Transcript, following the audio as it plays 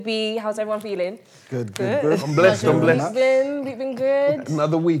B, how's everyone feeling? Good. I'm blessed. We've been good.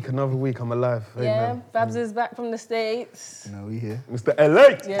 Another week. I'm alive. Yeah, Amen. Babs is back from the States. You know, we here. Mr.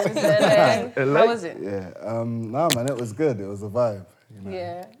 LA. Yeah, Mr. LA. LA. How was it? Yeah. Nah, man, it was good. It was a vibe. You know?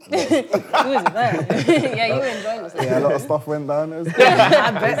 Yeah. Who was it there? Yeah, you were enjoying yourself. Yeah, a lot of stuff went down. It was good.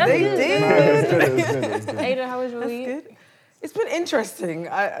 I bet they did. It was good. Ada, how was your week? Good. It's been interesting.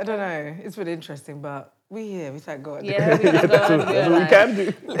 I don't know. It's been interesting, but we here. We thank God. Yeah, we can go. That's what we can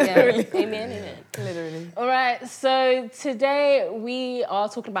do. Yeah. Amen. Literally. All right, so today we are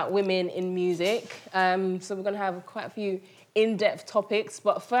talking about women in music. So we're going to have quite a few in-depth topics.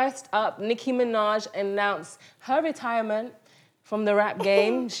 But first up, Nicki Minaj announced her retirement from the rap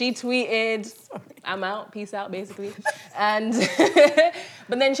game. She tweeted, I'm out, peace out, basically. And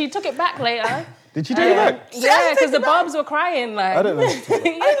but then she took it back later. Did she take it back? Yeah, because the Barbs were crying. Like, I don't know. I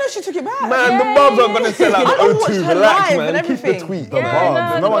didn't know she took it back. Man, the Barbs aren't going to sell out the watched O2. her Relax, live man. and Keep the everything. tweet. The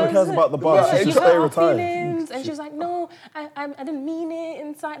Barbs. No one cares about the Barbs. Yeah, She she should hurt stay her retired. feelings, and she was like, no, I didn't mean it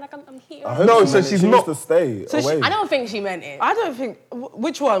inside, like I'm here. I hope No, she so meant it. she's She not- needs to stay away. I don't think she meant it. I don't think.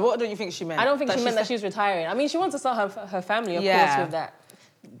 Which one? What don't you think she meant? I don't think That she meant that she was retiring. I mean, she wants to start her family, of course, with that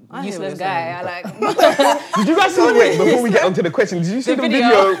I hear what useless you're guy. I like. Did you guys see the wait, before we get onto the question, did you see the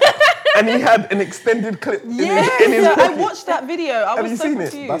video? And he had an extended clip in his I pocket. watched that video. I Have was you so seen it?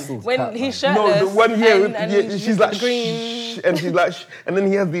 confused. That's all When cat, he's man. shirtless. No, the one year, and she's like, the green. shh, and she's like, shh, and then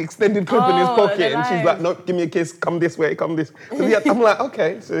he has the extended clip in his Oh, pocket, the and she's live. like, no, give me a kiss, come this way, come this. I'm like,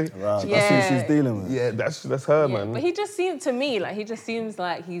 okay, so Right, Yeah. that's who she's dealing with. yeah, that's her, Yeah, man. but he just seems to me like he just seems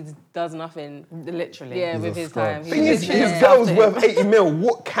like he does nothing. Literally. Yeah, He's with a his scrub. time. Thing He's is, just- his yeah. girl's worth 80 mil.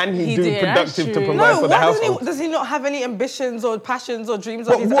 What can he do did, that's productive to true. provide No, for the why household? does he not have any ambitions or passions or dreams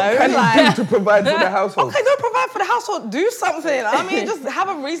But of his what own? can he do to provide for the household? Okay, don't provide for the household. Do something. I mean, just have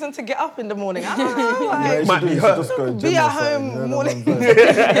a reason to get up in the morning. I don't know. Yeah, Like, you Might should be do- you her. should just go gym be or at something, home you know, morning. the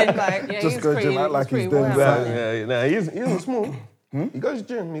ones like, Yeah, Just he's go pretty, gym, act like he's pretty he's doing well. something. Yeah, he isn't small. He goes to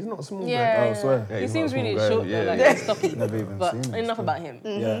gym. He's not a small guy. Yeah, I swear. Yeah, he he's seems not a really small guy, short, yeah, though, like yeah. stocky. Never even But seen him enough still. about him.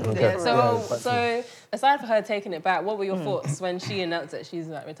 Yeah, Yeah, so back to aside from her taking it back, what were your thoughts when she announced that she's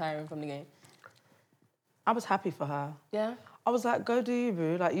like retiring from the game? I was happy for her. Yeah. I was like, go do you,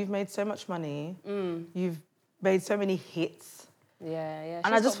 boo. Like, you've made so much money. You've made so many hits. Yeah.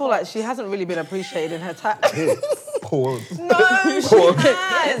 And I just feel like she hasn't really been appreciated in her time. Pause. No, she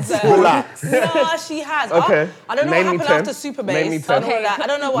has. Relax. No, she has. Okay. I don't know Name what me happened 10. after Super Name me Bass. 10. I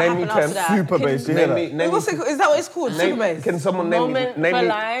don't know what Name me happened 10. after that. Super bass, you hear Name me, that? name What's me, it called? Is that what it's called? Super name, Bass? can someone name me? Moment Name for me.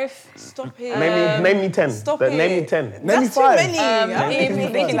 life. Stop it. Name me 10. Stop Name me it. 10. Name me That's too 5. many. I'm Itty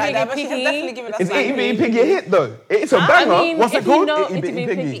thinking Bitty like that, but she Piggy. has definitely given us Is like Itty Bitty Piggy a hit though? It's a banger. I mean, What's if it called? you know Itty Bitty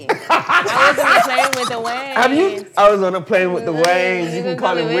Piggy. I was on a plane with the Wayne. Have you? I was on a plane with the Waynes. You can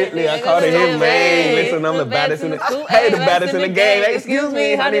call him Whitley. I called him Wayne. Listen, I'm the baddest in the Hey, the baddest in the game. Excuse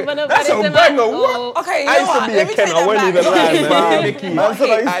me, honey. That's a banger. What? Okay, you I know used to what? be Let a me Ken. take I that won't back. even lie, man. Wow. Nicki. Man said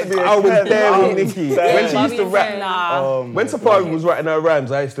I used to be a I was Ken. there Wow. with Nicki. When she used to rap. Nah. When Safari was writing her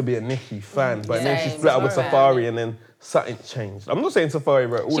rhymes, I used to be a Nicki fan, but then she Same, split up with Safari. Safari and then something changed. I'm not saying Safari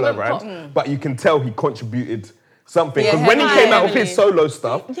wrote all She her went rhymes, but you can tell he contributed something. Yeah, Because when he came out with his heavily. solo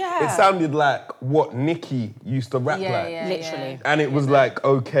stuff, Yeah. it sounded like what Nicki used to rap like. Literally. And it was like,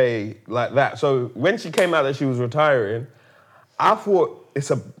 okay, like that. So when she came out that she was retiring, I thought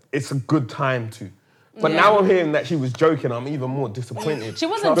it's a good time to. But now I'm hearing that she was joking, I'm even more disappointed. She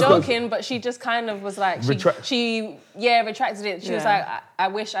wasn't Because- joking, but she just kind of was like, Retract- she retracted it. She was like, I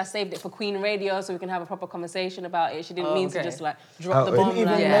wish I saved it for Queen Radio so we can have a proper conversation about it. She didn't mean to okay. just like drop the Oh, bomb. Didn't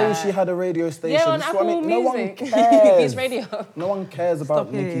even like, know she had a radio station. yeah, on That's what I Apple mean. No one Music. cares. Peace Radio. No one cares about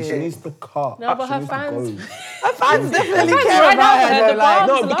Stop Nicki. it. She needs to cut. No, but She her needs to fans- go. Her fans definitely fans care ride about out for her. her. The Like, Barbs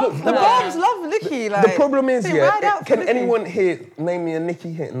No, love because her. the Barbs love Nicki. Like, The problem is, they ride yeah, out for can Nicki. anyone here name me a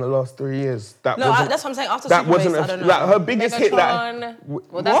Nicki hit in the last 3 years? That No, wasn't, that's what I'm saying. After that Super wasn't Bass, a, I don't know. like her biggest hit. That Megatron.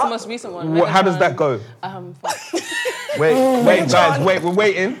 Well, that's the most recent one. how does Megatron. that go? Fuck. Wait, guys, wait, we're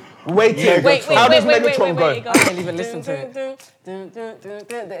waiting. We're waiting. Wait, How does Megatron go? I can't even listen to it.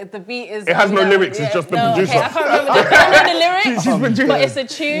 The beat is. It has no lyrics, it's just the producer. Okay, I can't remember the lyrics. She's producing. But it's a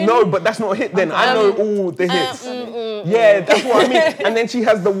tune. No, but that's not a hit then. I know all the hits. Yeah, that's what I mean. And then she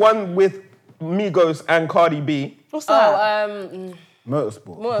has the one with Migos and Cardi B. What's that?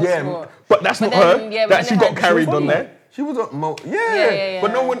 Motorsport. Yeah, but that's not then- her. yeah, but That then she they got had- carried she was on on there. She was on yeah.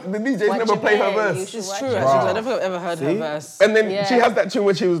 But no one, the DJs Watch never your play her man, you verse. should It's watch true, it. actually, 'cause I don't think I've ever heard her verse. And then Yeah. she has that tune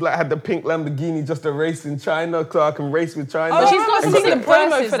where she was like, had the pink Lamborghini just to race in China, so I can race with China. Oh, But she's got and singing got the promo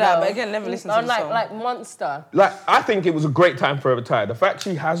verses for that, though. but again, never listened to On the like song. like Monster. Like, I think it was a great time for her to retire. The fact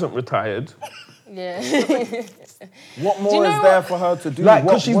she hasn't retired, Yeah. What more you know is there what? for her to do? like,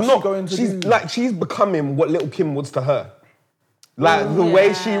 What- because she's what's not, she going to she's do? like, she's becoming what Little Kim was to her. Like the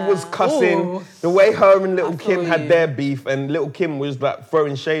way she was cussing, the way her and Little Kim had their beef, and Little Kim was like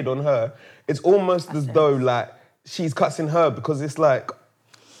throwing shade on her. It's almost as though like she's cussing her because it's like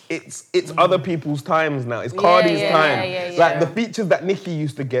it's other people's times now. It's Cardi's time. Like the features that Nicki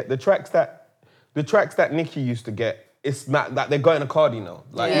used to get, the tracks that Nicki used to get. It's not that they're going to Cardi now.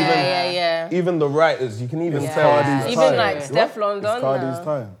 Like even the writers, you can even tell. Cardi's Even time. like Stefflon It's Cardi's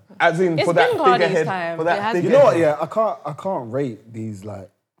time. As in It's for that been Cardi's figurehead, time. for that You figurehead. know what? Yeah, I can't rate these lot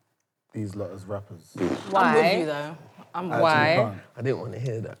as rappers. Why? I'm with you though. I'm with Why? Can't. I didn't want to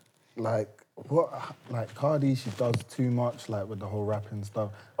hear that. Like Cardi, she does too much, like with the whole rapping stuff.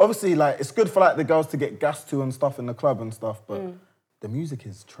 Obviously, like it's good for like the girls to get gassed to and stuff in the club and stuff, but the music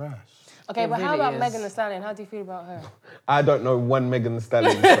is trash. Okay, but how really about is. Megan Thee Stallion? How do you feel about her? I don't know one Megan Thee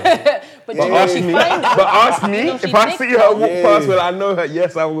Stallion. But But you ask she me, find but ask me You know, she if I see her TikTok. walk Yeah. past, will I know her?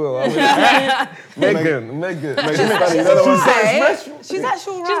 Yes, I will. Megan. Megan Thee Stallion, you know the one- She's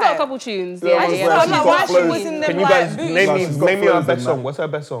actually right. She's got a couple tunes. Yeah, Yeah, I just yeah. read I'm she's like, got why she flows. was in them Can you guys like boots? name Like, me she's got name me her flows best and song? that. What's her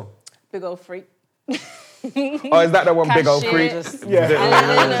best song? Big old freak. Oh, is that the one, Big Old Cash Creek? shit. Yeah.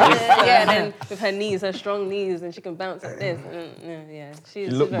 Yeah, and then with her knees, her strong knees, and she can bounce like this. Yeah, she's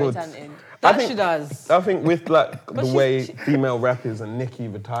look very good. talented. I That think- she does. I think with like the she's- way female rappers and Nicki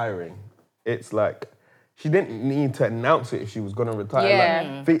retiring, it's like she didn't need to announce it if she was gonna retire.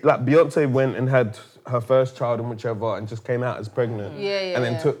 Yeah. Like Beyonce went and had her first child and whichever, and just came out as pregnant. And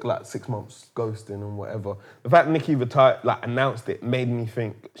then yeah. took like 6 months ghosting and whatever. The fact Nicki retired, like announced it, made me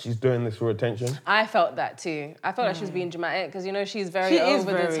think she's doing this for attention. I felt that too. I felt like she was being dramatic because you know she's very She is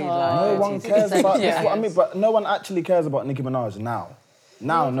over very, the like- top. No one She's cares about like- this. What I mean, but no one actually cares about Nicki Minaj now.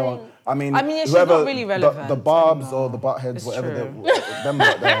 Now, no one. I mean, yeah, she's whoever not really relevant the Barbs anymore. or the Buttheads, It's whatever true. them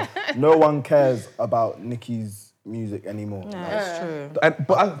lot there, no one cares about Nicki's music anymore. Yeah, Like, it's true.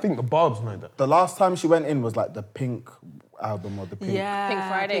 But I think the Barbs know that. the last time she went in was like the Pink album or the Pink. Yeah. Pink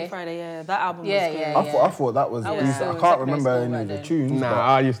Friday. Pink Friday, yeah. That album Yeah, was good. yeah. I thought that was was decent. still I in can't secondary remember school any back of the then. tunes.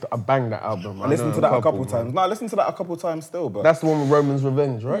 Nah, I banged that album. I listened know to that a couple man. times. No, I listened to that a couple times still, but That's the one with Roman's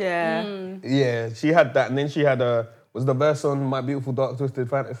Revenge, right? Yeah. Yeah, she had that, and then she had was the verse on My Beautiful Dark Twisted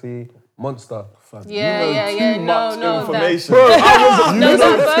Fantasy, Monster. Yeah. No, information. Bro, I was No,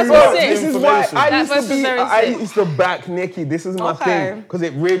 that verse was sick. This is why I That used verse to was be. very I sick. used to back Nicki. This is my Okay. thing because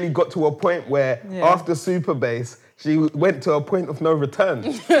it really got to a point where after Super Bass, she went to a point of no return.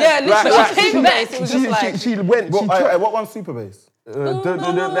 Yeah, literally. Like, She came back. It was just like... she went. What, She tried. what one's Super Bass? That's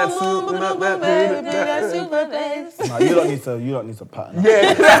Nah, you don't need to pattern.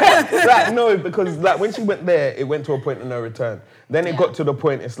 Yeah, like no, because like when she went there, it went to a point of no return. Then it got to the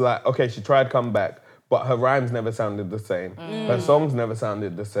point. It's like okay, she tried come back, but her rhymes never sounded the same. Her songs never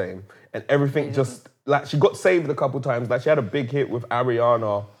sounded the same, and everything just like she got saved a couple times. Like she had a big hit with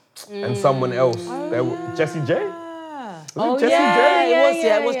Ariana and someone else. Jessie J. Oh, Jessie yeah,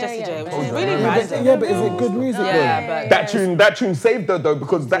 J? It was Jessie J. Which is really yeah. random. Yeah, but is it good music Yeah, though? but... That tune saved her though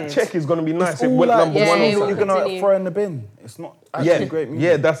because that did. check is gonna be nice. It's It all went like number Yeah, one. it or music will you're something. gonna continue. throw in the bin. It's not actually Yeah, great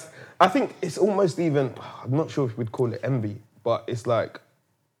music. yeah. I think it's almost even. I'm not sure if we'd call it envy, but it's like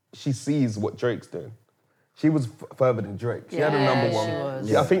she sees what Drake's doing. She was further than Drake. She had a Yeah, number she one. was.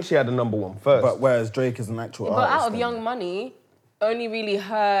 Yeah, I think she had a number one first. But whereas Drake is an actual But artist. out of then- Young Money, only really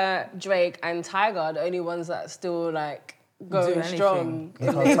her, Drake, and Tyga are the only ones that still like going anything. strong.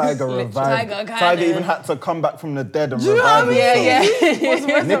 Look how Tiger revived. Tyga kinda- Tiger even had to come back from the dead and you know what I revive mean? himself.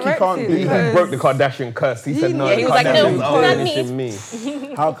 Yeah. Nicki can't do he that. broke the Kardashian curse. He said, "No, yeah, the he was like, no, Kardashians not are me. finishing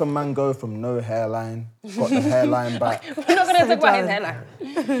me." How can man go from no hairline, got the hairline back, We're not gonna talk about his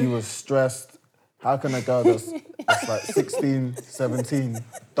hairline. he was stressed. How can a girl that's like 16, 17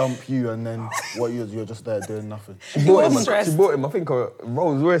 dump you and then you're just there doing nothing? She bought stressed. him, I think, a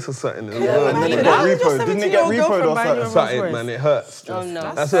Rolls Royce or something. as well. And then it Imagine got how would your repoed. Didn't it get 17-year-old repoed or girlfriend buy you a something? Rolls Something, Royce? man, it hurts. Oh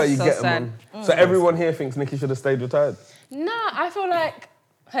no. That's how you so get sad. them. So everyone here thinks Nicki should have stayed retired. Nah, I feel like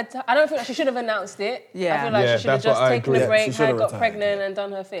I don't feel like she should have announced it. Yeah. I feel like Yeah, she should have that's what just I taken agree. a break, Yeah, she should have got retired. pregnant, and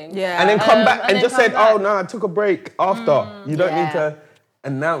done her thing. Yeah. And then come back and and then just come said, back. "Oh no, I took a break after." You don't need Yeah. to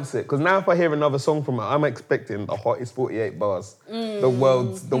announce it because now if I hear another song from her, I'm expecting the hottest 48 bars the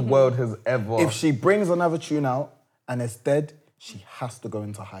world has ever. If she brings another tune out and it's dead, she has to go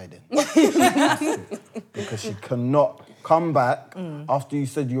into hiding. Because she cannot come back after you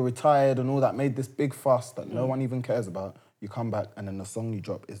said you're retired and all that, made this big fuss that no one even cares about. You come back and then the song you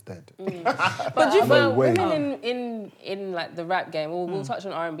drop is dead. But you No way. women in like the rap game. We'll touch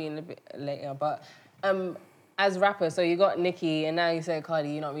on R&B in a bit later, but as rappers, so you got Nicki and now you say Cardi.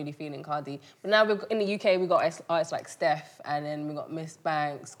 You're not really feeling Cardi, but now in the UK we got artists like Steph, and then we got Miss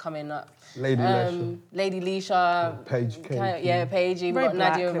Banks coming up. Lady Lesha. Lady Leisha, Paige K. Paige. We Very got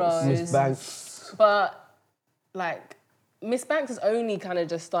Nadia black, Rose. Miss Banks. But like Miss Banks is only kind of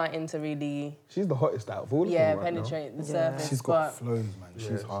just starting to really, She's the hottest out of all of them right penetrate the surface. She's got flows, man.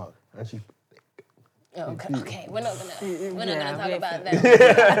 She's hard. now. And she's Okay, we're not gonna talk about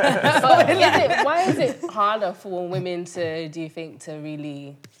that. But why is it harder for women to, do you think, to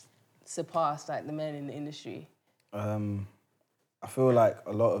really surpass like the men in the industry? I feel like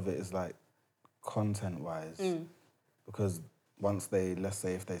a lot of it is like content-wise, because once they, let's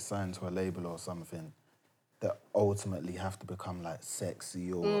say, if they sign to a label or something, they ultimately have to become like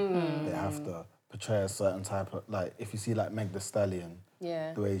sexy, or they have to portray a certain type of, like, if you see like Meg Thee Stallion,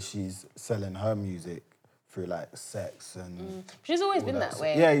 the way she's selling her music through like sex and She's always been that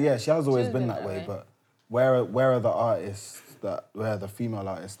way. Yeah, she has always been that way. But where are the artists where are the female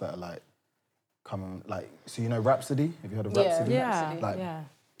artists that are like coming, like, so you know Rhapsody? Have you heard of Rhapsody? Yeah. Like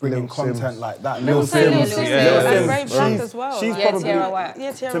bringing Lil content Sims. like that. Lil Sims. And Ray Black as well. She's Yeah, probably, Tierra Whack.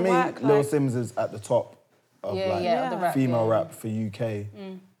 Yeah, Tierra to me, Whack, Lil like- Sims is at the top of The rap, female rap for UK.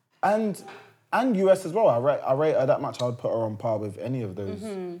 And US as well. I rate her that much. I would put her on par with any of those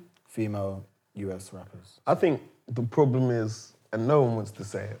female US rappers. I think the problem is, and no one wants to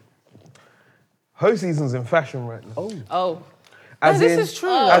say it, Ho season's in fashion right now. Oh. As this in, is true.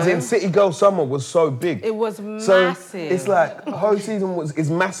 As in, City Girl Summer was so big. It was So massive. it's like Ho season is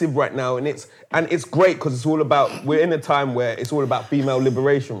massive right now, and it's great because it's all about, we're in a time where it's all about female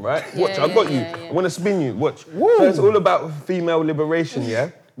liberation, right? Watch, I got you. I want to spin you. Watch. So it's all about female liberation, yeah.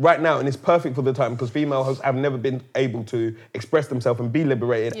 Right now, and it's perfect for the time because female hosts have never been able to express themselves and be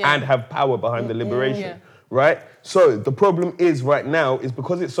liberated and have power behind the liberation, right? So the problem is right now is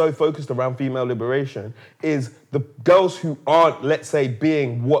because it's so focused around female liberation, is the girls who aren't, let's say,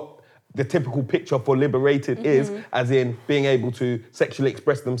 being what the typical picture for liberated is, as in being able to sexually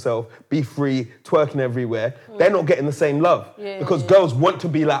express themselves, be free, twerking everywhere, they're not getting the same love. Because girls want to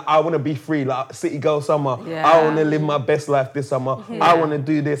be like, I want to be free, like City Girl Summer, I want to live my best life this summer, I want to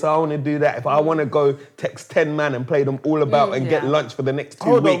do this, I want to do that. If I want to go text 10 man and play them all about and get lunch for the next 2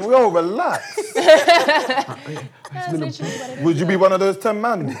 Hold weeks. on, yo, relax. That's literally what it is. Would you be one of those 10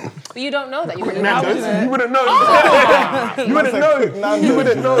 man? But you don't know that. You wouldn't Nando's, know. you wouldn't know. You wouldn't know. Nando's, You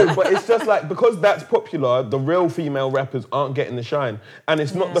wouldn't know. But it's just like, because that's popular, the real female rappers aren't getting the shine. And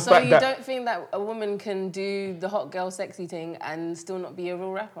it's not the So fact you that... don't think that a woman can do the hot girl sexy thing and still not be a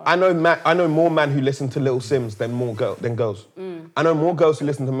real rapper? I know more men who listen to Lil Sims than girls. I know more girls who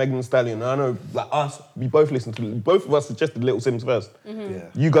listen to Megan Thee Stallion. And I know, like us, we both listen to... Both of us suggested Lil Sims first.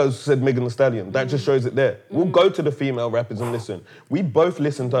 You guys said Megan Thee Stallion. That just shows it there. We'll go to the female rappers and listen. We both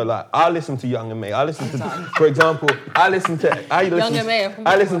listen to, like, I listen to Young M.A. I listen to, for example, I listen to M.A.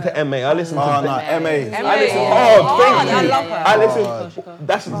 I listen to M.A. I listen to... I listen, thank you. I love her.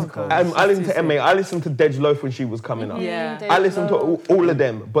 I listen to M.A. I listened to Dej Loaf when she was coming up. I listen to all of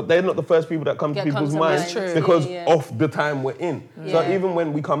them, but they're not the first people that come to people's minds because of the time we're in. So even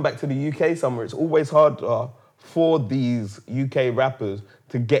when we come back to the UK somewhere, it's always harder for these UK rappers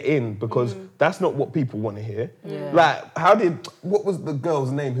to get in because that's not what people want to hear. Like, what was the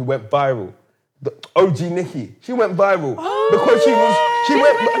girl's name who went viral? The OG Nikki. She went viral because she went.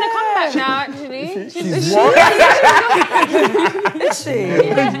 Making a comeback now, actually. She's what? Is she?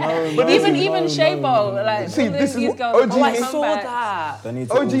 Even Shabo, like, See, all this is these what girls. OG come Nikki- I saw back. that. They need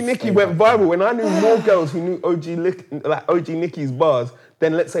to OG all Nikki stay went back. viral, and I knew more girls who knew OG Nikki's bars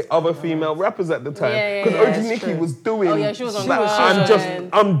than, let's say, other female rappers at the time. Yeah, Because yeah, OG Nikki was doing. Oh, yeah, she was on like, grind.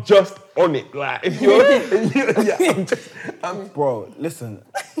 I'm just on it. Like, if you're, Bro, listen,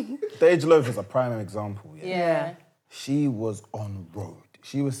 Dej Loaf is a prime example. Yeah. She was on road.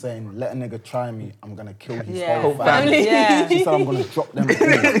 She was saying, let a nigga try me, I'm gonna kill his Yeah. whole family. Yeah. She said, I'm gonna drop them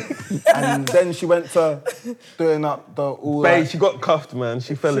all. And then she went to doing up the all babe, that. she got cuffed, man.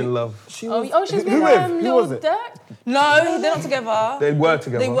 She fell in love. She Oh, was, she's who with with? Who Lil was it? Durk? No, they're not together. They were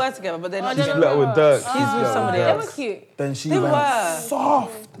together. They were together, but they're not She together. split up with Dirk. She's with somebody They were else. cute. Then she They went were.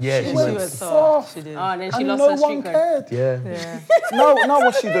 soft. Yeah, She went was soft. She did. Oh, and then she And lost no her street one cred. cared. Yeah. Now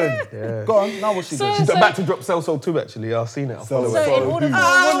what's she doing? Go on, now what's she doing? She's about to drop Celso too, actually. I've seen it. I'll follow So it. So in order for a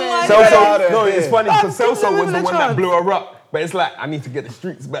woman... Celso, no, it's funny because give Celso was women the a one that chance. blew her up. But it's like, I need to get the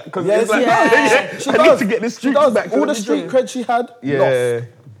streets back. Because Yes, it's like, yeah. She I does. need to get the She streets does. back. All the street cred she had, Yeah. lost.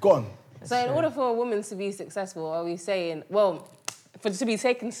 Gone. So in order for a woman to be successful, are we saying, well, to be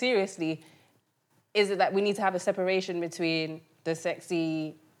taken seriously, is it that we need to have a separation between the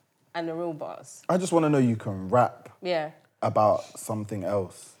sexy and the real bars? I just want to know you can rap Yeah. about something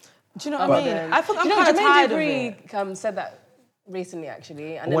else. Do you know what I mean? I think I'm kind of Jermaine tired of it. Dupri said that recently,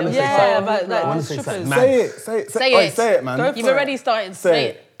 actually. And wanna then say it was Yeah, like, about like wanna the say strippers. something. Say it. Say Oi, it. say it, man. Go You've for already started. Say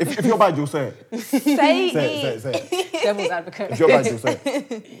it. If you're bad, you'll say it. Say Say it. it. Devil's advocate. If you're bad, you'll say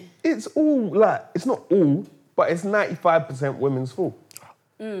it. It's all like, it's not all, but it's 95% women's fault.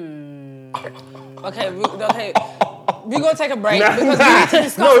 Okay, we're gonna take a break because we need to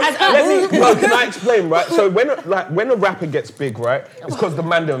discuss Can I explain, right? So when a rapper gets big, right, it's because the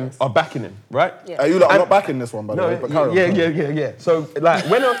man them are backing him, right? Are you I'm not backing this one, by the way. But carry on. Yeah. So like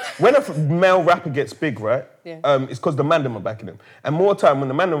when a male rapper gets big, right, it's because the man them are backing him. And more time when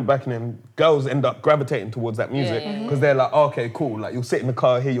the man them are backing him, girls end up gravitating towards that music because they're like, oh, okay, cool. Like you'll sit in the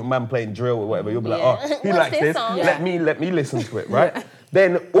car, hear your man playing drill or whatever. You'll be like, oh, who likes this? Let me listen to it, right?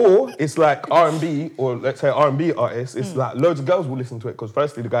 Then, or it's like R&B, or let's say R&B artists, it's like loads of girls will listen to it because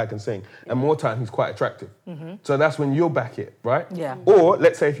firstly the guy can sing, and more time he's quite attractive. So that's when you'll back it, right? Yeah. Or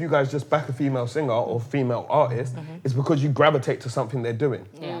let's say if you guys just back a female singer or female artist, it's because you gravitate to something they're doing,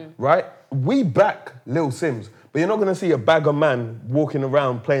 right? We back Lil Sims, but you're not going to see a bag of man walking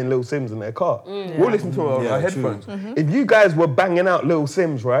around playing Lil Sims in their car. We'll listen to it on our headphones. If you guys were banging out Lil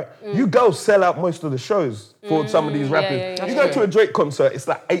Sims, right, you girls sell out most of the shows for some of these rappers. You go to a Drake concert, it's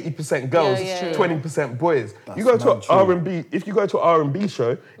like 80% girls, 20% boys. You go to an R&B, if you go to an R&B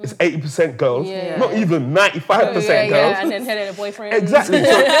show, it's 80% girls, not even 95% girls. And then a boyfriend. Exactly.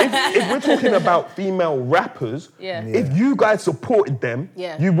 So if we're talking about female rappers, if you guys supported them,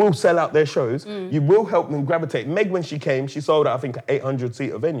 you will sell out their shows. You will help them gravitate. Meg, when she came, she sold out, I think, an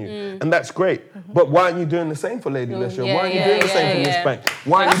 800-seater venue. And that's great. But why aren't you doing the same for Lady Lesha? Why aren't you doing the same for Miss Bank?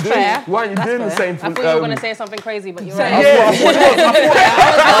 Why aren't you doing the same for... I thought you were going to say something crazy, but you're right. Yeah,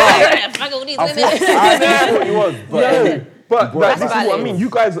 I go, these I women. thought you was, but this is what I mean. You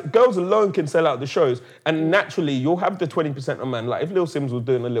guys, girls alone can sell out the shows, and naturally you'll have the 20% of man. Like if Lil Sims was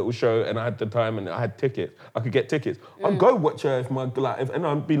doing a little show and I had the time and I had tickets, I could get tickets. I'd go watch her and I'd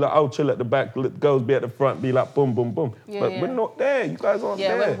be like, I'll chill at the back, let the girls be at the front, be like boom, boom, boom. But we're not there. You guys aren't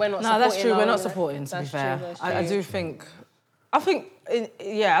there. We're not. No, that's true. We're not supporting, supporting. To be fair, I do think. I think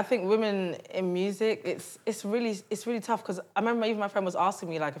women in music, it's really tough because I remember even my friend was asking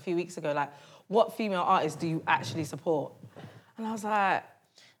me like a few weeks ago, like, what female artists do you actually support? And I was like,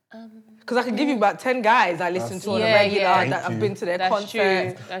 because I can give you about 10 guys I listen to on a regular that I've been to their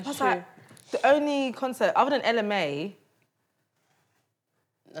concerts. That's I was true. like, the only concert other than LMA.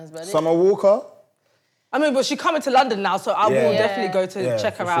 That's about it. Summer Walker. I mean, but she's coming to London now, so I will definitely go to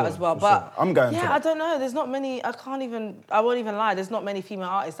check her out sure, as well. for But sure. I'm going to I that. don't know. There's not many. I won't even lie. There's not many female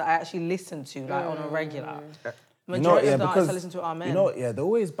artists that I actually listen to like on a regular. Majority of the artists I listen to are men. You know, they're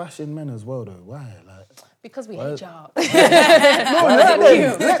always bashing men as well, though. Why? Like, Because we hate y'all. Let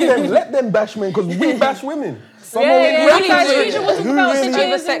them bash men because we bash women. Future was about Future.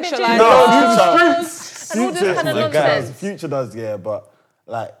 and all this kind of nonsense. Future does, but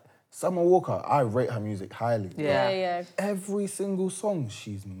like Summer Walker, I rate her music highly. Yeah. Every single song,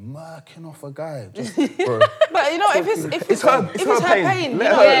 she's murking off a guy. Just, But you know, if it's her pain,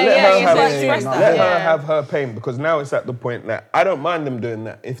 Let her have her pain because now it's at the point that I don't mind them doing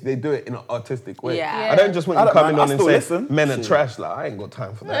that if they do it in an artistic way. Yeah. I don't just want you coming on and say listen. men are trash. Like I ain't got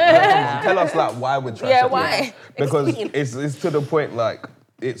time for that. Tell us like why we're trash. Yeah, why? Because it's to the point like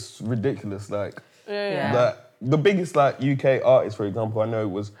it's ridiculous. Like that the biggest like UK artist, for example, I know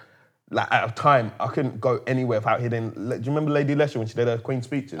was. Like at a time, I couldn't go anywhere without hitting. Do you remember Lady Lesha when she did her Queen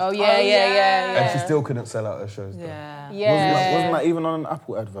speeches? Oh yeah. And she still couldn't sell out her shows. Yeah. wasn't that even on an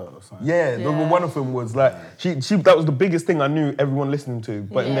Apple advert or something? Yeah, one of them was like she. That was the biggest thing I knew everyone listening to.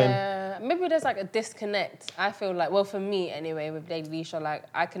 But then maybe there's like a disconnect. I feel like, well, for me anyway, with Lady Lesha, like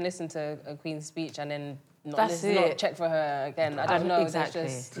I can listen to a Queen's speech and then not check for her again. I don't know. Exactly.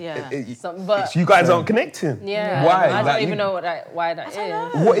 It's just but you guys aren't connecting. Yeah. Why? I don't even know why that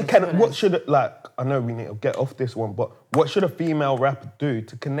is. What should I know we need to get off this one, but what should a female rapper do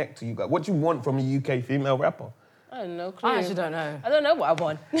to connect to you guys? What do you want from a UK female rapper? I don't know. I actually don't know. I don't know what I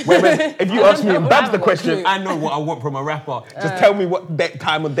want. Wait, if you ask me and Babs the question, clue. I know what I want from a rapper. Just tell me what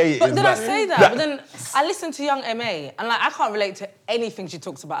time of day it is. But then I say that, but then I listen to Young M.A. and like I can't relate to anything she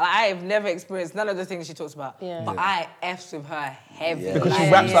talks about. Like I have never experienced none of the things she talks about. Yeah. But I F's with her heavy. Because she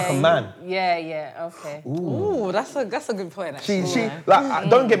raps like a man. Yeah, okay. Ooh, that's a good point actually. She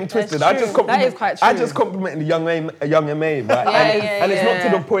don't get me twisted. That is quite true. I just complimented the young M.A. Right? and it's not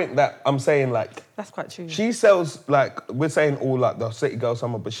to the point that I'm saying like that's quite true. she sells like we're saying all like the City Girl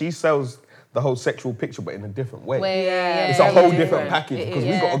Summer, but she sells the whole sexual picture, but in a different way. It's a whole different package because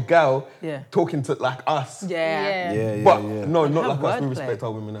we got a girl talking to like us. But no, not like us. We respect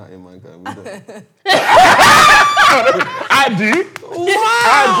our women out here, my guy. We don't. I do. I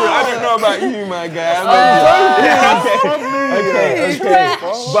don't know about you, my guy. Okay.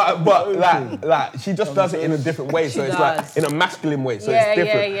 But like she just does it in a different way. So it's like in a masculine way. So it's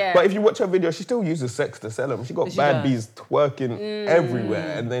different. But if you watch her video, she still uses sex to sell them. She got bad bees twerking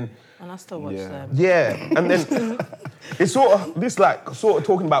everywhere, and then. And I still watch Yeah. them. Yeah, and then it's sort of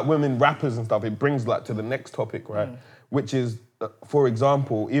talking about women rappers and stuff. It brings like to the next topic, right? Which is, for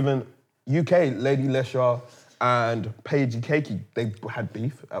example, even UK, Lady Lesha and Paige Keiki, they had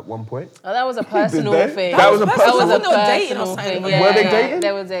beef at one point. Oh, that was a personal they? thing. That was a That personal- was a They were dating or personal something. thing. Were they dating?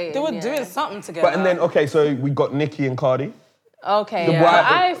 They were dating. They were yeah. doing something together. But and then okay, so we got Nicki and Cardi. Okay, The yeah. wife-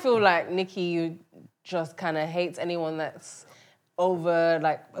 But I feel like Nicki just kind of hates anyone that's over,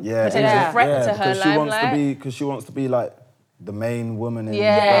 like, a potential Yeah. threat to her because she wants to limelight. be, because she wants to be like the main woman in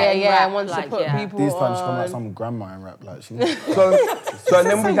Yeah, rap, and wants like, to put yeah. people These times she come on. like some grandma in rap, like she. So and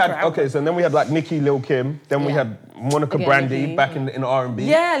then we had so then we had like Nicki, Lil Kim. Then we Yeah. had Monica Again, Brandy Nicki. back in R&B.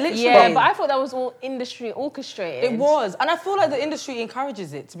 yeah, literally. Yeah, but I thought that was all industry orchestrated. It was. And I feel like the industry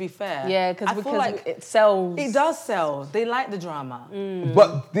encourages it, to be fair. Yeah, I because feel like it sells. it does sell. They like the drama.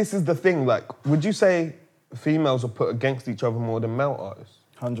 But this is the thing, like, would you say females are put against each other more than male artists?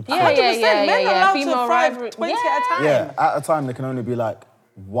 100%. Yeah, 100%. Men are allowed Female to thrive rivalry. 20 Yeah. at a time. Yeah, at a time there can only be like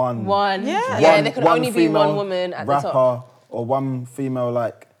one. One. Yeah. Yeah, there could one only be female one woman at rapper the top. or one female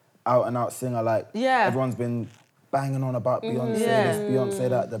like out and out singer. Like Yeah. everyone's been banging on about Beyonce, Yeah. this, Beyonce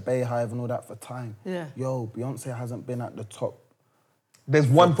that, the Bayhive and all that for time. Yeah. Yo, Beyonce hasn't been at the top There's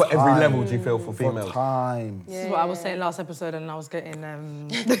one for every time. level, do you feel, for for females? time. This is what I was saying last episode, and I was getting,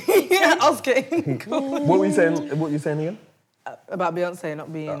 I was getting What were you saying? What were you saying again? about Beyonce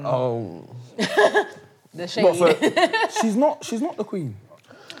not being. Oh, The shade. What, so she's not the queen.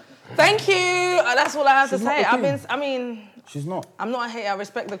 Thank you. That's all I have She's to not say. the I mean, She's not. I'm not a hater. I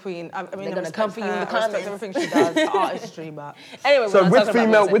respect the queen. I mean, They're I gonna respect come for you in her, the I respect comments. everything she does, the artistry, but Anyway, so we're not talking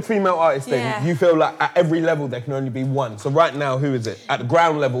about music. with female artists, then Yeah. you feel like at every level there can only be one. So right now, who is it? At the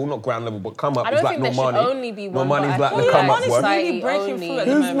ground level, not ground level, but come up. I it's don't like think there should Normani. only be one. Normani's but like I the feel come up Normani's one. really society breaking only. through at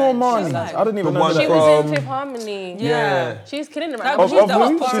the Who's moment. Normani? She's like- I didn't even The know one that. She was in from- Fifth Harmony. Yeah. She's killing it That right was now. Of that was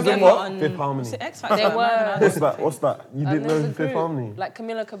who? part She's of in the, what? Fifth Harmony. was it X Factor? They were. What's that? You And didn't there's know a Fifth group, Harmony? Like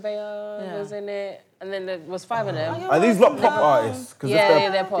Camila Cabello Yeah. was in it, and then there was 5 of them. Are these lot pop artists? 'Cause Yeah,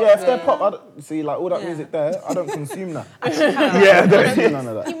 they're pop, Yeah, if they're yeah. pop, I don't, see, like all that Yeah. music there, I don't consume that. Yeah. None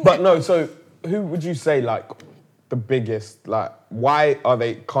of that. But no, so who would you say like the biggest? Like, why are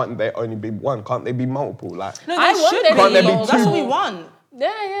they? Can't they only be one? Can't they be multiple? Like, No, I they want should there Can't there be That's two? what we want.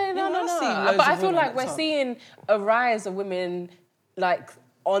 Yeah, no, wanna see no. loads But I of feel women like at we're the top. seeing a rise of women like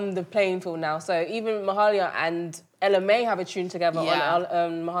on the playing field now. So even Mahalia and Ella May have a tune together Yeah.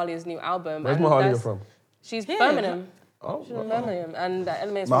 on Mahalia's new album. where's and Mahalia that's- from? She's Here. Birmingham. Oh, She's from Birmingham, and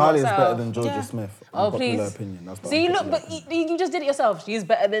Ella May is from Mahalia is South. better than Georgia Yeah. Smith. Oh, Popular please. opinion. That's See, look, unpopular but opinion. you just did it yourself. She's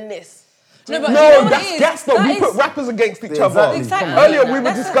better than this. No, but No, you know what that's it is? gas though. That We is- put rappers against each Yeah, other. exactly. Earlier we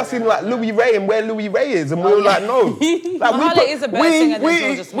were discussing like Louis Ray and where Louis Ray is, and we were like, no. Like, Mahalia is a better singer than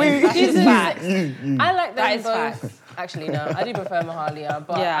Georgia Smith. That's just facts. I like That them is both. facts. Actually, no, I do prefer Mahalia,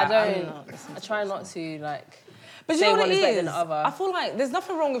 but Yeah, I I'm don't. not I try not to like. But you say know what one it is better is? than the other. I feel like there's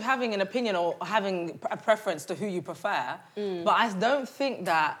nothing wrong with having an opinion or having a preference to who you prefer, but I don't think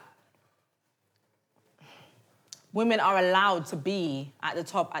that women are allowed to be at the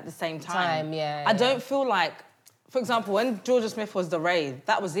top at the same time. I don't feel like, for example, when Georgia Smith was the rave,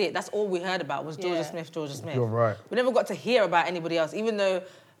 that was it. That's all we heard about was Georgia Yeah. Smith, Georgia Smith. You're right. We never got to hear about anybody else, even though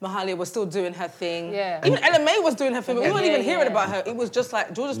Mahalia was still doing her thing. Yeah. Even Ella May was doing her thing, but we weren't even hearing yeah. about her. It was just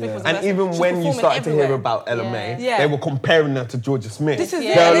like Georgia Smith was the And best. even She was when you performing started to hear everywhere. about Ella Yeah. May, Yeah. they were comparing her to Georgia Smith. This is They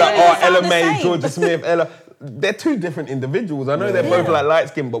it. were They like, all oh, sound Ella the May, same. Georgia Smith, Ella. They're two different individuals. I know they're both like light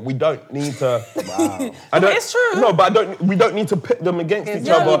skinned, but we don't need to. Wow. I don't, it's true. No, but we don't need to pit them against each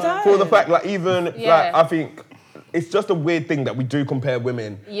No, we other don't. for the fact, like even Yeah. like I think. It's just a weird thing that we do compare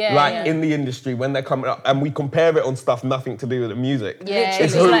women, Yeah, like yeah. in the industry when they're coming up, and we compare it on stuff nothing to do with the music. Yeah, it's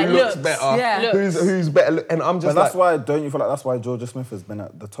it's who like looks looks. better, Yeah. who's better, and I'm But just that's like, why, don't you feel like that's why Georgia Smith has been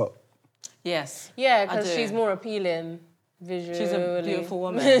at the top? Yes. Yeah, I because do. she's more appealing visually. She's a beautiful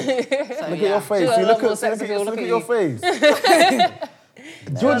woman. So, Look at your face. She's a See, lot look more at, sex appeal, look look at at your you.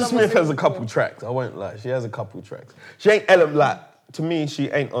 face. Georgia Smith has a couple tracks. I won't lie, she has a couple tracks. She ain't Ella, like to me, she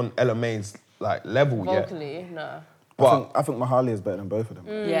ain't on Ella May's like level yet. Vocally, no. But I think Mahalia is better than both of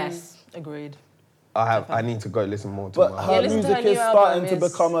them. Yes, agreed. I need to go listen more to But her. her listen to her music new is starting album, to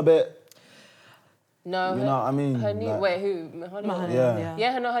it's- become a bit. No, You know what I mean? Her new, Like- wait, who? Mahalia? Yeah.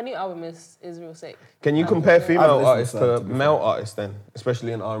 Yeah, her new album is real sick. Can you compare I've female listened artists to her, to to be male artists then,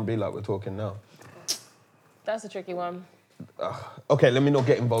 especially in R&B like we're talking now? That's a tricky one. Okay, let me not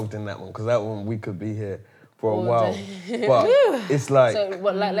get involved in that one because that one we could be here for a All while. day. But it's like, So,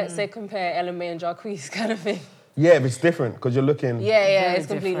 what, like, let's say compare Ella May and Jacquees kind of thing. yeah, but it's different because you're looking. Yeah, Very it's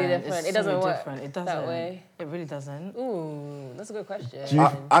completely different. It's It doesn't so work different. It doesn't. that way. It really doesn't. Ooh, that's a good question.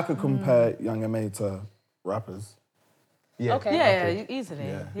 I could compare Young M.A. to rappers. Yeah. Okay. Yeah, easily.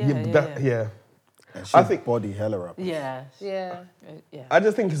 Yeah. Yeah. And I she'd think- body hella up. Yeah. Yeah. Yeah. I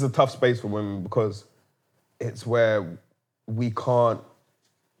just think it's a tough space for women because it's where we can't.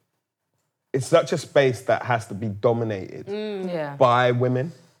 It's such a space that has to be dominated Yeah. by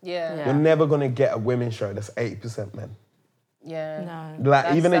women. Yeah. Yeah. You're never gonna get a women's show that's 80% men. Yeah. No. Like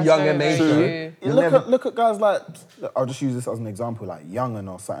That's- even a that's younger very, very nation. true. You look at guys like, I'll just use this as an example, like Young'un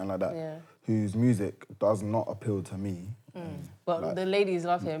or something like that, Yeah. whose music does not appeal to me. But the ladies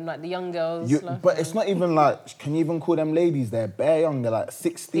love him, like the young girls love But him. it's not even like, can you even call them ladies? They're bare young, they're like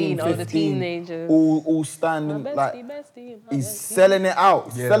 16, Oh, the 15, teenagers. all standing, My like, bestie, he's selling it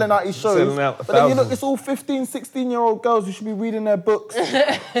out, selling out his shows. Selling out but then you look, thousands. it's all 15, 16-year-old girls who should be reading their books,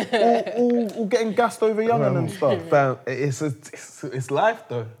 all getting gassed over Young'un and stuff. Fam, it's life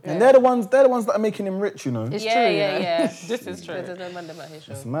though. And they're the ones that are making him rich, you know. It's Yeah, true. yeah, you know? yeah. This is true. There's no man about his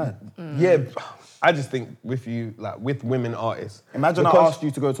show. It's mad. Yeah, I just think with you, like with women artists. Imagine I because- asked you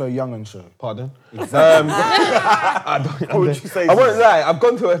to go to a Young'un show. Pardon? What would you say? I won't lie. I've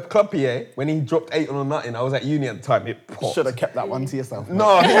gone to a club PA when he dropped 8 on a Nothing. I was at uni at the time. It popped. Should have kept that one to yourself.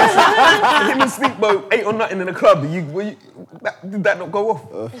 No, him and Sneakbo 8 on Nothing in the club. Did that not go off?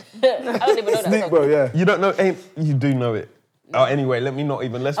 I don't even know that Sneak, song. bro, yeah. You don't know? You do know it. Oh, anyway, let me not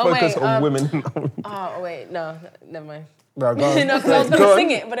even. Let's Oh, focus wait, on women. Oh, wait, no, never mind. Bro, go on. No, because I was Go going to on.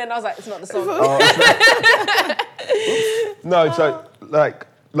 sing it, but then I was like, it's not the song. No, so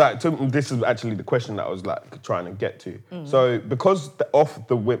this is actually the question that I was like trying to get to. So because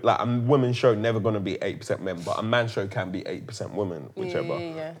a women's show never going to be 8% men, but a man's show can be 8% women, whichever.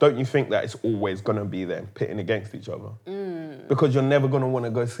 Yeah. Don't you think that it's always going to be them pitting against each other? Because you're never going to want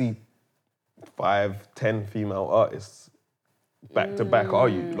to go see 5, 10 female artists back to back, are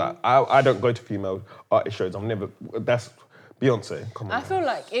you? Like I don't go to female artist shows. That's Beyonce. Come on. I feel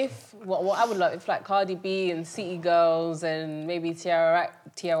like what I would love if like Cardi B and City Girls and maybe Tierra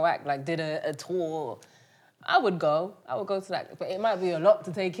Whack like did a tour, I would go to that. But it might be a lot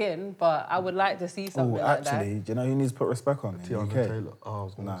to take in, but I would like to see something Oh, like that. actually, do you know who needs to put respect on in the Tiana UK? Taylor. Oh, I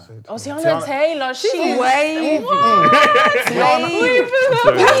was going to say. Oh, Tiana Taylor, she's Wavy. You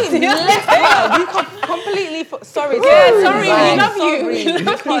completely. Sorry. Yeah, sorry, Like, we love you. sorry, We love you,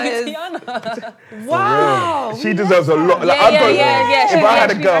 because- Tiana. Wow. She deserves a lot. Like, Yeah, I'd yeah, go, yeah. If I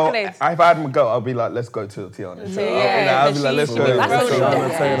had a She girl, accolades. if I had a girl, I'd be like, let's go to the Tiana show. Yeah, I'd be like, let's she's go. really let's grown go. up. Tiana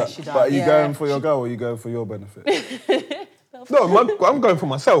Yeah, Taylor. she does. But are you Yeah. going for your girl or are you going for your benefit? No, I'm going for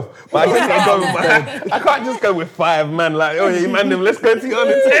myself. But I can't go with I can't just go with 5 man. Like, oh, you man, them, let's go to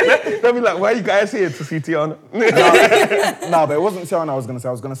Tiana Taylor. They'll be like, why are you guys here to see Tiana? No, but it wasn't Tiana I was going to say.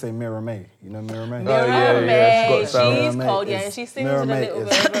 I was going to say Mira May. You know Mira May? yeah, Mira May, she's got sound. she's May cold, yeah, is- and she sings Mira with a May little is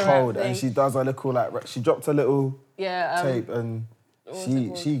bit of a cold, rap and thing. she does a little she dropped a little Yeah, tape, and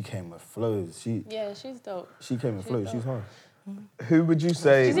she came with flows. yeah, she's dope. She came with flows. She's hard. Who would you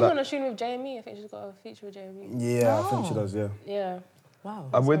say? She's even like- on a tune with JME. I think she's got a feature with JME. Yeah, I think she does. Yeah. Yeah. Wow.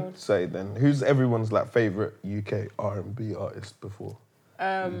 I would say then, who's everyone's like favorite UK R&B artist before?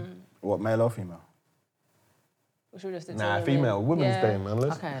 What, male or female? Should we just do Nah, women? female. Women's Yeah. Day, man.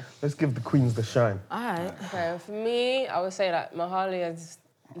 Let's give the queens the shine. All right. Okay, for me, I would say like Mahalia is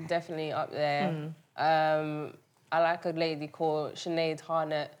definitely up there. I like a lady called Sinead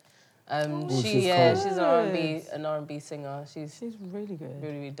Harnett. she's cool. She's an R&B singer. She's really good.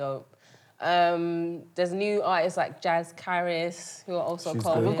 really, really dope. There's new artists like Jazz Caris who are also She's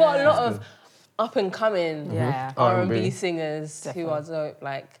cool. good. We've got a Yeah. lot She's of good. up and coming Yeah. R&B R&B. singers who Definitely. are dope,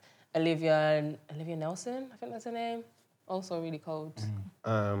 like Olivia Nelson. I think that's her name. Also really cold.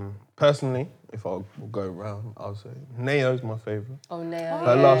 Personally, if I'll go around, I'll say Neo's my favorite. Oh, Naya.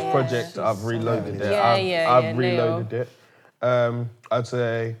 Her last project, I've reloaded it. Yeah, I've yeah, reloaded it. I'd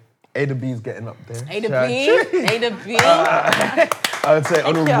say Ada B's getting up there. Ada Shout- B. Ada B. I would say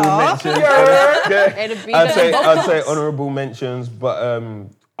honourable you. mentions. Yeah. Ada B. I'd say honourable mentions, but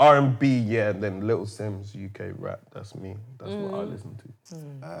R&B, yeah. Then Little Sims, UK rap. That's me. That's what I listen to.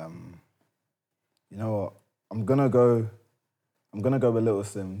 You know what? I'm gonna go with Little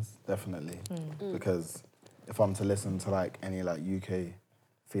Sims, definitely. Because if I'm to listen to like any like UK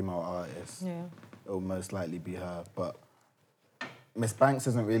female artists, Yeah. it'll most likely be her. But Miss Banks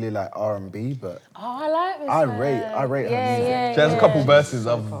isn't really like R&B, but Oh, I like this. I rate her music. Yeah, She has a couple verses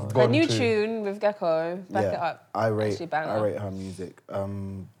I've Her gone new to. tune with Gecko. Back it up. I Actually bang rate her music.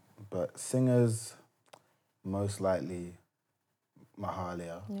 But singers, most likely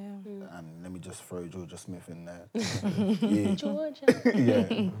Mahalia. Yeah. And let me just throw Georgia Smith in there. yeah. Georgia.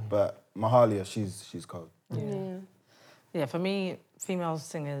 yeah. But Mahalia, she's cold. Yeah. Yeah, for me, female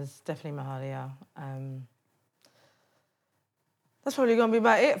singers, definitely Mahalia. That's probably gonna be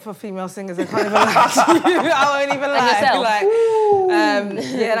about it for female singers. I can't even lie to you. I won't even lie.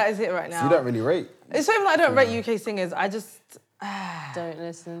 yourself? Yeah, that is it right now. So you don't really rate. It's not even like I don't rate UK singers. I just Don't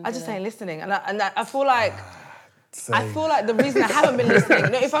listen. I just ain't listening, and I feel like Same. the reason I haven't been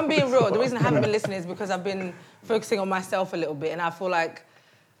listening. No, if I'm being real, the reason I haven't been listening is because I've been focusing on myself a little bit, and I feel like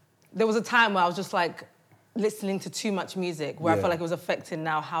there was a time where I was just like listening to too much music, where I Yeah. felt like it was affecting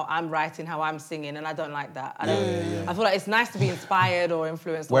now how I'm writing, how I'm singing, and I don't like that. I feel like it's nice to be inspired or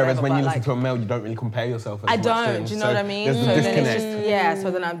influenced. Or Whereas whatever, when you but listen like, to a male, you don't really compare yourself as I much don't. to him. Do you know So what I mean? There's a So disconnect. then it's just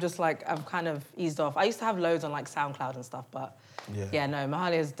so then I'm just like I've kind of eased off. I used to have loads on like SoundCloud and stuff, but no,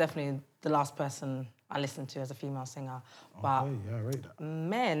 Mahalia is definitely the last person I listened to as a female singer. But Okay, yeah, I rate that.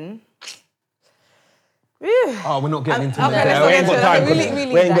 men. Oh, we're not getting into Okay, that. let's We not ain't get got time. into it. 'cause We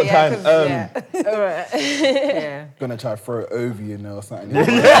leave we ain't got that, time. 'cause, All right. Yeah. Gonna try to throw it over you now or something. Only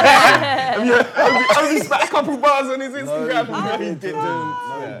spat a couple bars on his Instagram. No, he didn't.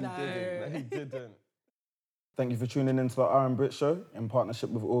 No, He didn't. Thank you for tuning into the R and Brit Show in partnership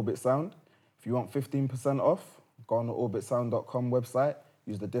with Orbit Sound. If you want 15% off, go on the orbitsound.com website,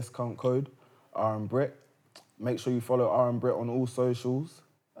 use the discount code R and Brit. Make sure you follow R and Brit on all socials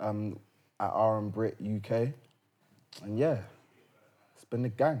at R and Brit UK. And yeah, it's been the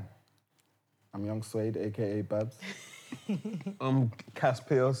gang. I'm Young Suede, aka Babs. Cass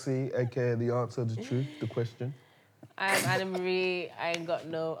PLC, aka the answer, the truth, the question. I'm Anna Marie. I ain't got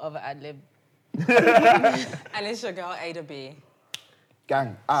no other ad lib. And it's your girl Ada B.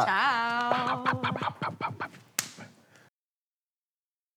 Gang. Ciao.